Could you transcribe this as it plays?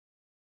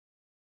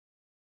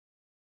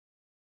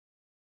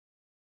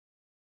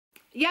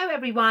Yo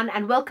everyone,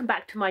 and welcome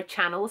back to my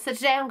channel. So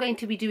today I'm going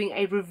to be doing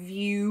a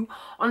review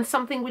on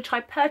something which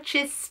I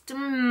purchased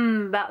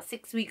about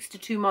 6 weeks to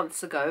 2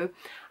 months ago,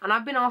 and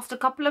I've been asked a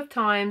couple of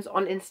times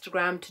on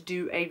Instagram to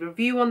do a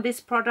review on this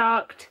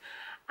product,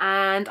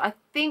 and I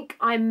think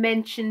I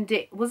mentioned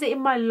it, was it in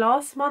my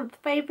last month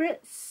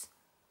favourites?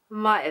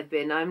 Might have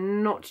been,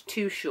 I'm not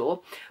too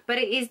sure, but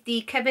it is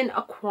the Kevyn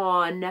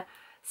Aucoin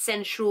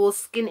Sensual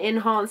Skin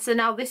Enhancer.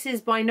 Now this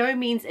is by no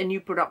means a new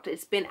product,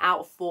 it's been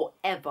out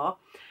forever.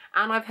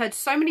 And I've heard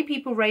so many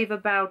people rave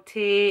about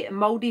it.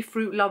 Moldy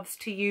Fruit loves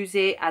to use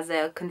it as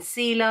a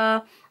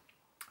concealer.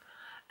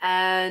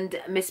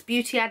 And Miss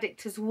Beauty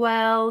Addict as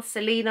well.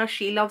 Shahleena,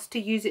 she loves to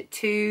use it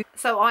too.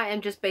 So I am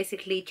just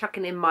basically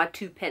chucking in my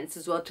 2 pence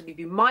as well to give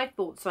you my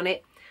thoughts on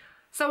it.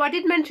 So I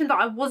did mention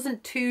that I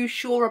wasn't too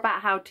sure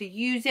about how to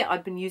use it.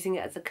 I've been using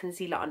it as a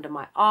concealer under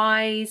my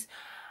eyes.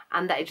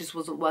 And that it just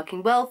wasn't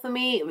working well for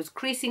me. It was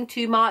creasing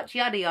too much,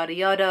 yada, yada,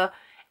 yada.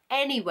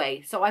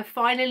 Anyway, so I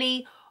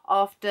finally,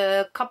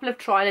 after a couple of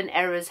trial and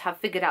errors, have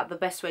figured out the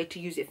best way to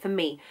use it for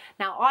me.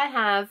 Now I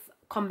have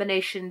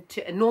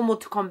normal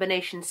to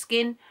combination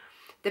skin,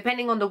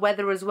 depending on the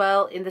weather as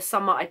well. In the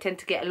summer I tend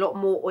to get a lot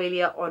more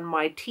oilier on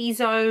my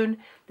T-zone.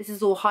 This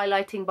is all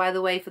highlighting, by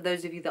the way, for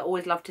those of you that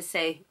always love to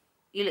say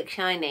you look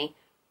shiny.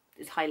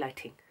 It's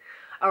highlighting.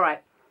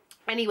 Alright,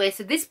 anyway,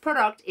 so this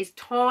product is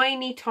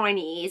tiny.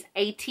 It is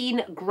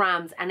 18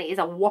 grams and it is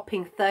a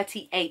whopping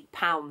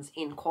 £38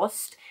 in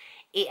cost.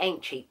 It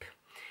ain't cheap.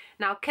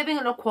 Now, Kevyn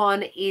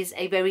Aucoin is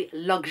a very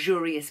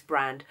luxurious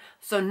brand,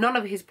 so none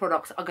of his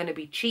products are going to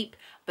be cheap,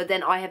 but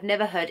then I have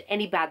never heard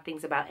any bad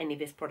things about any of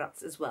his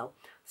products as well.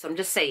 So I'm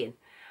just saying.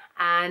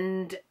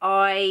 And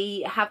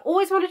I have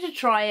always wanted to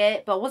try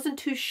it, but I wasn't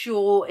too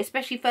sure,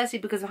 especially firstly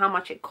because of how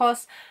much it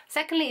costs.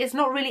 Secondly, it's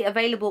not really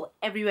available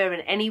everywhere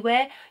and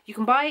anywhere. You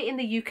can buy it in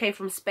the UK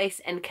from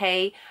Space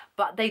NK,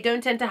 but they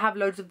don't tend to have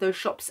loads of those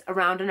shops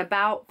around and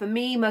about. For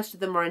me, most of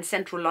them are in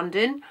central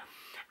London.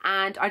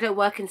 And I don't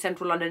work in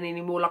central London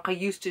anymore like I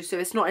used to, so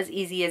it's not as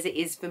easy as it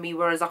is for me,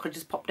 whereas I could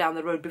just pop down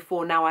the road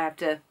before. Now I have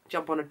to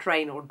jump on a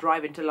train or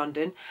drive into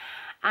London.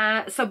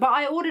 But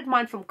I ordered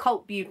mine from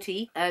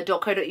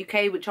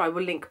cultbeauty.co.uk, which I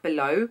will link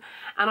below.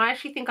 And I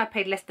actually think I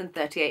paid less than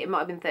 38, it might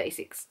have been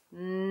 36,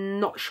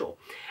 not sure.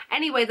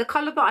 Anyway, the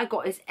colour that I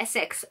got is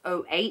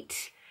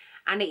SX08,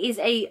 and it is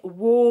a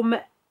warm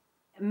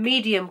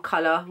medium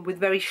colour with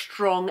very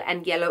strong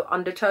and yellow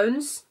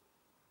undertones.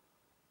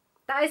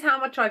 That is how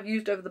much I've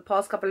used over the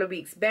past couple of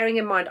weeks, bearing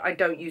in mind I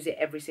don't use it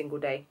every single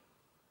day.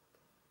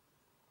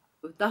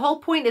 The whole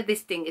point of this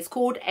thing is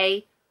called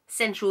a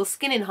sensual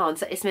skin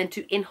enhancer. It's meant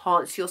to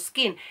enhance your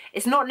skin.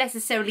 It's not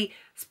necessarily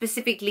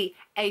specifically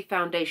a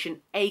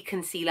foundation, a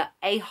concealer,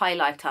 a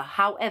highlighter.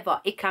 However,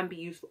 it can be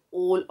used for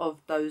all of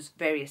those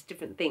various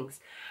different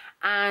things.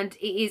 And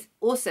it is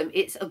awesome.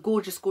 It's a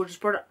gorgeous, gorgeous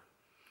product.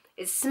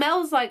 It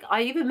smells like,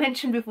 I even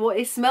mentioned before,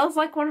 it smells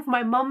like one of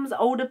my mum's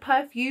older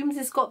perfumes.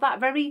 It's got that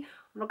very,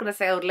 I'm not going to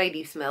say old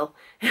lady smell.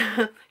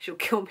 She'll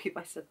kill me if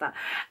I said that.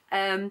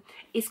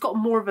 It's got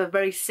more of a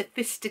very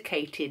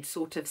sophisticated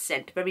sort of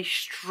scent. Very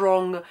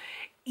strong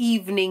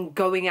evening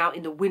going out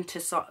in the winter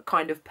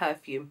kind of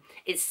perfume.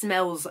 It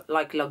smells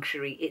like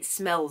luxury. It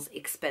smells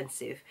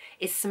expensive.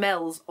 It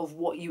smells of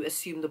what you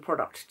assume the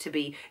product to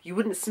be. You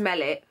wouldn't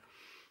smell it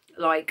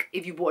like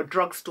if you bought a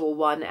drugstore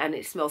one and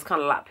it smells kind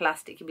of like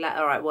plastic. You'd be like,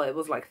 all right, well, it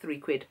was like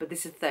 £3, but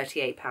this is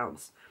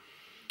 £38.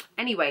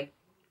 Anyway,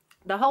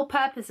 the whole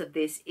purpose of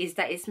this is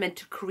that it's meant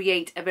to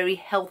create a very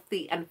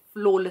healthy and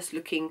flawless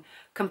looking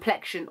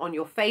complexion on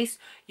your face.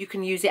 You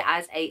can use it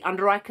as a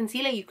under eye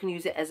concealer, you can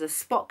use it as a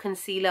spot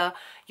concealer,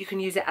 you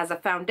can use it as a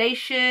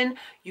foundation,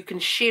 you can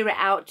sheer it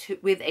out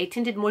with a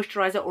tinted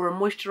moisturizer or a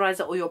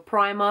moisturizer or your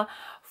primer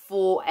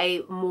for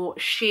a more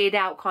sheared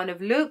out kind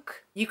of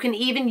look. You can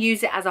even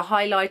use it as a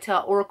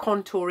highlighter or a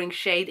contouring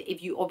shade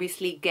if you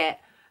obviously get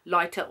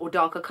lighter or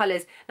darker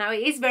colours. Now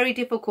it is very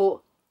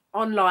difficult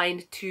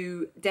online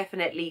to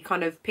definitely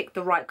kind of pick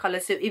the right colour,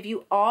 so if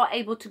you are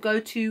able to go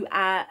to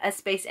a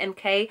Space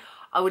NK,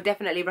 I would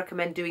definitely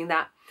recommend doing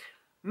that.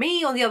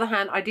 Me, on the other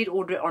hand, I did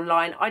order it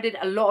online. I did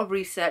a lot of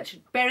research,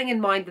 bearing in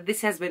mind that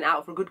this has been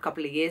out for a good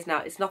couple of years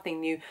now. It's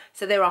nothing new,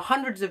 so there are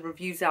hundreds of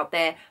reviews out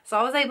there. So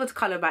I was able to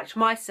colour match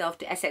myself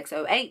to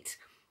SX08.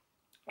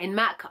 In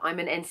MAC, I'm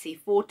an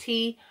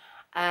NC40.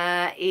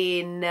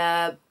 In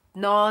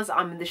NARS,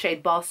 I'm in the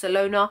shade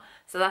Barcelona,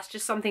 so that's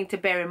just something to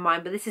bear in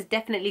mind. But this has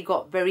definitely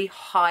got very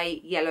high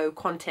yellow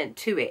content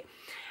to it,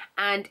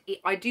 and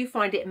I do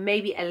find it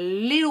maybe a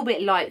little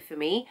bit light for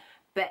me,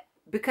 but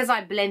because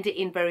I blend it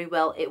in very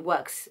well, it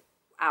works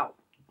out.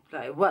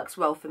 It works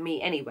well for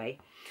me anyway.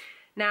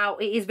 Now,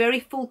 it is very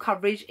full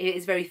coverage, it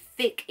is very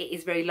thick, it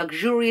is very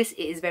luxurious,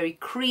 it is very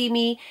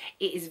creamy,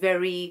 it is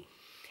very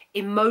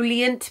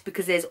emollient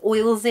because there's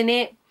oils in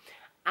it.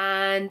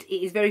 And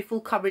it is very full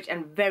coverage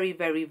and very,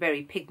 very,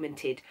 very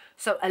pigmented.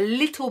 So a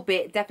little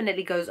bit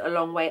definitely goes a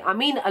long way. I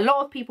mean, a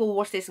lot of people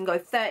watch this and go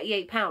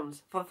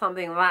 £38 for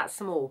something that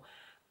small.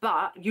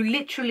 But you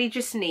literally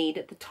just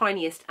need the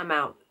tiniest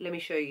amount. Let me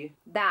show you.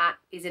 That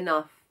is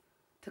enough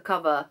to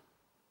cover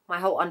my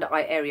whole under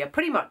eye area,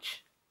 pretty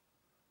much.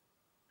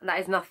 And that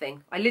is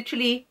nothing. I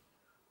literally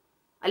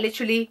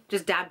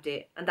just dabbed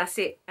it, and that's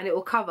it. And it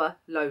will cover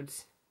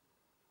loads.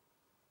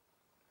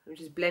 Let me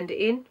just blend it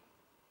in.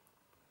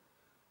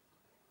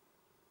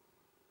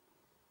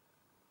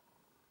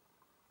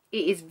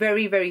 It is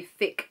very, very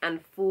thick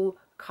and full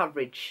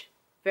coverage.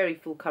 Very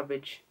full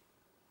coverage.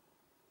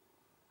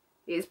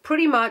 It is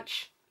pretty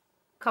much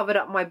covered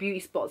up my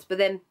beauty spots, but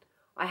then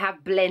I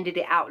have blended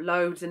it out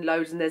loads and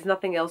loads, and there's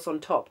nothing else on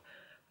top.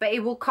 But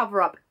it will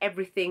cover up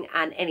everything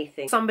and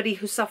anything. Somebody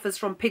who suffers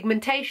from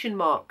pigmentation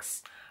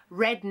marks,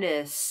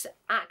 redness,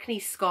 acne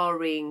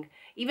scarring,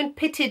 even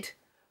pitted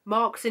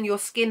marks in your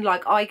skin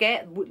like I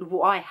get,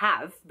 what I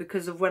have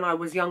because of when I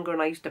was younger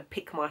and I used to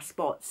pick my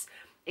spots.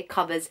 It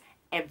covers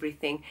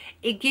everything.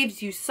 It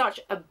gives you such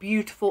a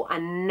beautiful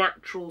and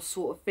natural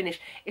sort of finish.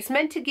 It's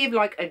meant to give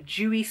like a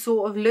dewy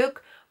sort of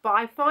look, but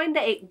I find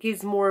that it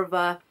gives more of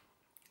a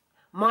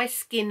my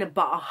skin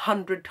but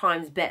 100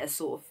 times better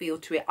sort of feel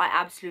to it. I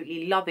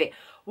absolutely love it.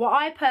 What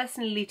I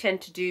personally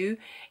tend to do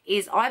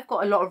is I've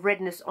got a lot of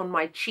redness on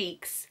my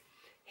cheeks.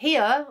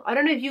 Here, I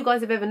don't know if you guys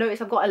have ever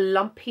noticed, I've got a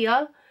lump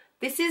here.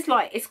 This is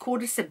like, it's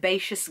called a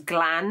sebaceous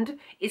gland.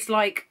 It's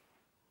like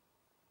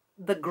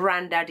the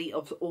granddaddy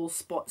of all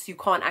spots. You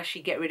can't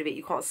actually get rid of it.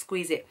 You can't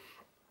squeeze it.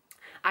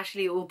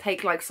 Actually, it will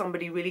take like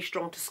somebody really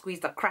strong to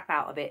squeeze the crap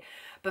out of it.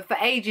 But for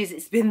ages,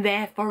 it's been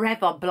there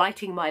forever,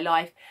 blighting my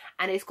life.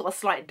 And it's got a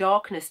slight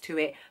darkness to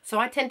it. So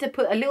I tend to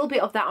put a little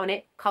bit of that on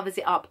it, covers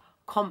it up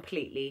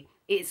completely.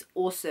 It's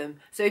awesome.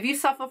 So if you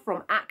suffer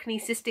from acne,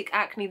 cystic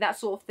acne, that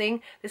sort of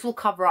thing, this will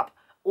cover up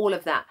all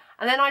of that.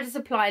 And then I just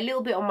apply a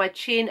little bit on my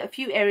chin, a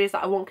few areas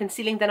that I want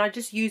concealing. Then I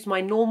just use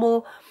my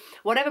normal,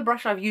 whatever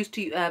brush I've used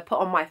to put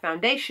on my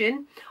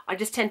foundation. I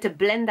just tend to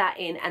blend that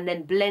in and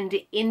then blend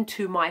it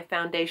into my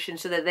foundation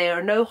so that there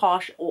are no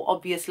harsh or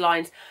obvious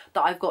lines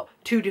that I've got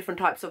two different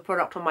types of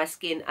product on my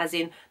skin, as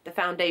in the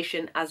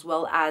foundation as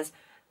well as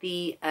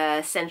the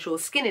Sensual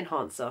Skin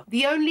Enhancer.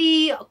 The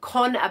only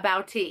con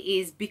about it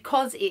is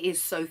because it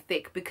is so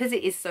thick, because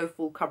it is so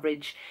full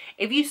coverage,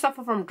 if you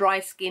suffer from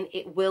dry skin,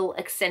 it will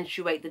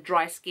accentuate the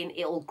dry skin.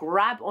 It'll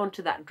grab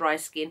onto that dry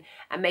skin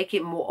and make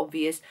it more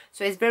obvious.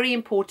 So it's very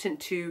important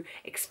to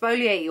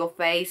exfoliate your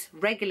face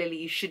regularly.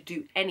 You should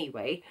do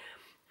anyway,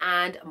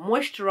 and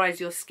moisturize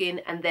your skin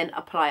and then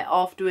apply it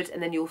afterwards,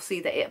 and then you'll see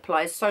that it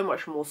applies so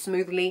much more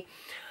smoothly.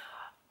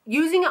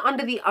 Using it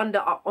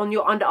on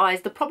your under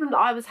eyes, the problem that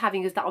I was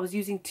having is that I was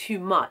using too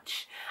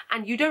much,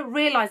 and you don't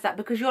realize that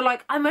because you're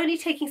like, I'm only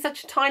taking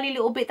such a tiny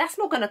little bit, that's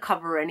not going to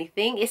cover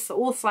anything. It's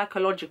all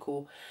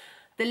psychological.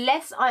 The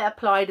less I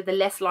applied, the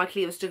less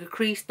likely it was to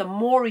decrease. The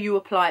more you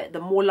apply it, the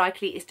more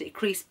likely it is to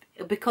decrease,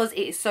 because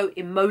it is so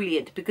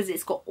emollient, because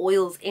it's got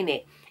oils in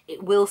it.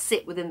 It will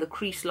sit within the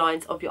crease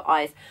lines of your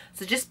eyes.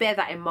 So just bear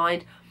that in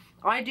mind.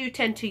 I do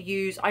tend to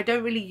use, I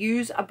don't really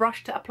use a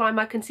brush to apply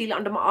my concealer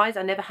under my eyes.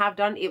 I never have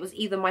done. It was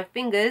either my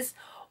fingers,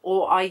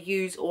 or I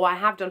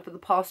have done for the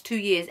past 2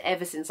 years,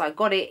 ever since I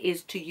got it,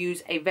 is to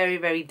use a very,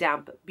 very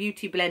damp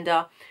beauty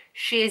blender,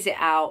 shears it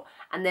out,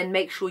 and then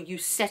make sure you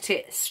set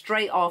it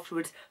straight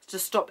afterwards to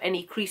stop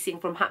any creasing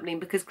from happening,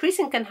 because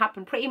creasing can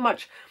happen pretty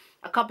much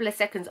a couple of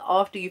seconds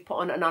after you put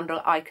on an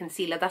under eye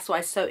concealer. That's why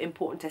it's so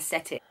important to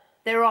set it.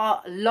 There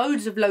are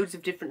loads of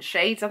different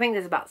shades. I think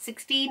there's about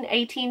 16,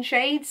 18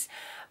 shades,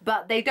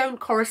 but they don't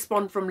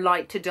correspond from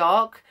light to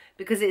dark,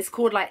 because it's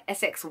called like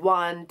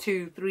SX1,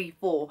 2, 3,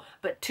 4,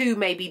 but 2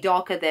 may be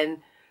darker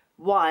than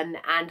 1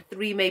 and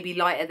 3 may be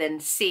lighter than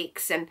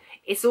 6, and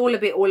it's all a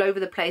bit all over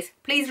the place.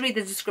 Please read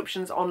the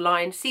descriptions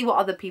online, see what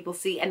other people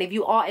see, and if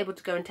you are able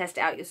to go and test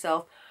it out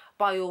yourself,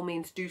 by all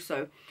means do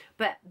so.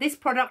 But this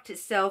product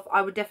itself,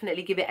 I would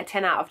definitely give it a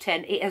 10 out of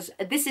 10.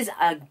 This is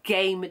a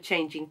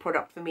game-changing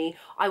product for me.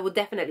 I will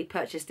definitely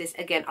purchase this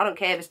again. I don't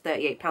care if it's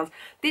 £38.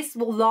 This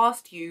will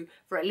last you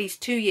for at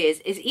least 2 years.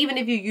 Even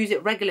if you use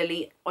it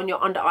regularly on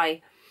your under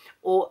eye,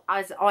 or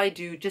as I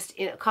do, just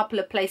in a couple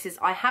of places.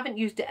 I haven't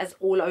used it as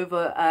all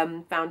over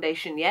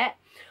foundation yet.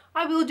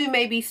 I will do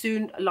maybe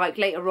soon, like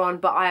later on,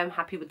 but I am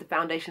happy with the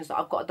foundations that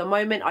I've got at the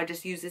moment. I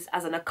just use this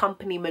as an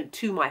accompaniment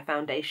to my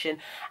foundation,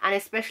 and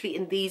especially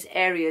in these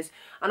areas.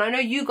 And I know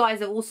you guys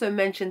have also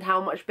mentioned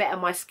how much better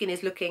my skin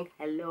is looking.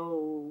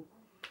 Hello.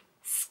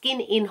 Skin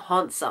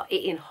enhancer.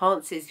 It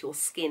enhances your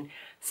skin.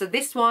 So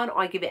this one,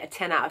 I give it a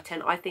 10 out of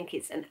 10. I think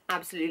it's an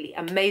absolutely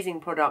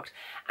amazing product.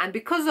 And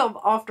because of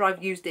after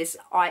I've used this,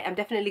 I am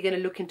definitely going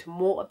to look into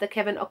more of the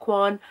Kevyn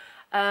Aucoin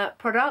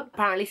product.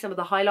 Apparently some of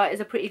the highlighters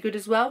are pretty good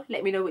as well.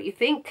 Let me know what you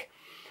think.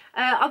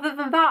 Other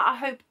than that, I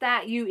hope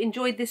that you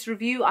enjoyed this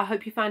review. I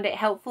hope you found it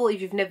helpful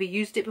if you've never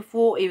used it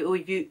before, or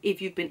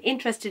if you've been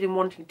interested in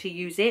wanting to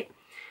use it.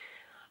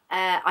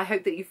 I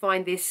hope that you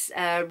find this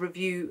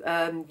review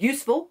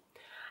useful.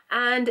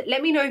 And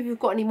let me know if you've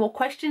got any more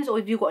questions, or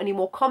if you've got any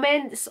more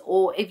comments,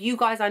 or if you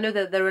guys, I know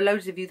that there are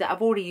loads of you that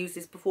have already used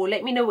this before.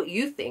 Let me know what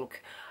you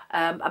think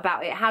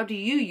about it. How do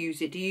you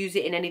use it? Do you use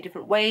it in any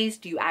different ways?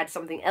 Do you add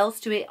something else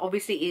to it?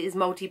 Obviously it is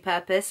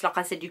multi-purpose. Like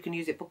I said, you can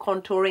use it for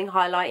contouring,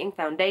 highlighting,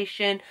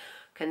 foundation,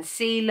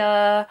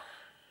 concealer,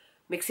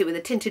 Mix it with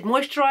a tinted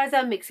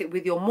moisturiser, mix it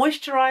with your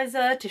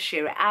moisturiser to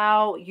sheer it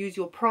out, use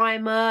your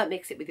primer,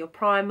 mix it with your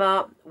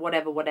primer,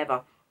 whatever,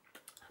 whatever.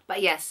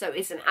 But yes, so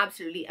it's an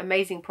absolutely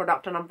amazing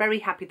product and I'm very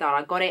happy that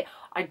I got it.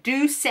 I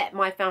do set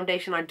my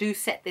foundation, I do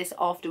set this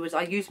afterwards.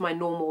 I use my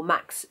normal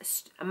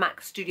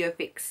MAC Studio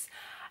Fix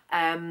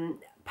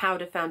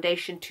powder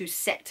foundation to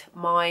set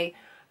my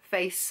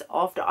face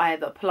after I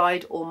have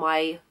applied all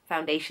my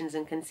foundations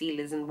and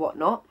concealers and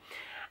whatnot.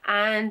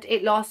 And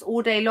it lasts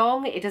all day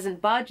long. It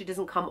doesn't budge, it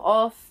doesn't come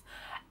off.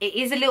 It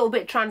is a little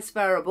bit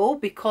transferable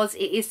because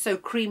it is so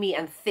creamy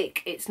and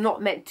thick. It's not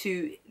meant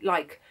to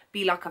like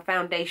be like a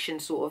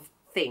foundation sort of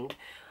thing.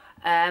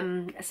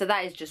 So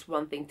that is just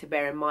one thing to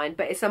bear in mind,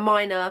 but it's a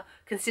minor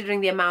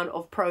considering the amount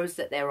of pros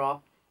that there are.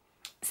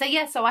 So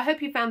yeah, so I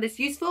hope you found this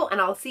useful and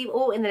I'll see you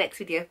all in the next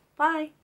video. Bye.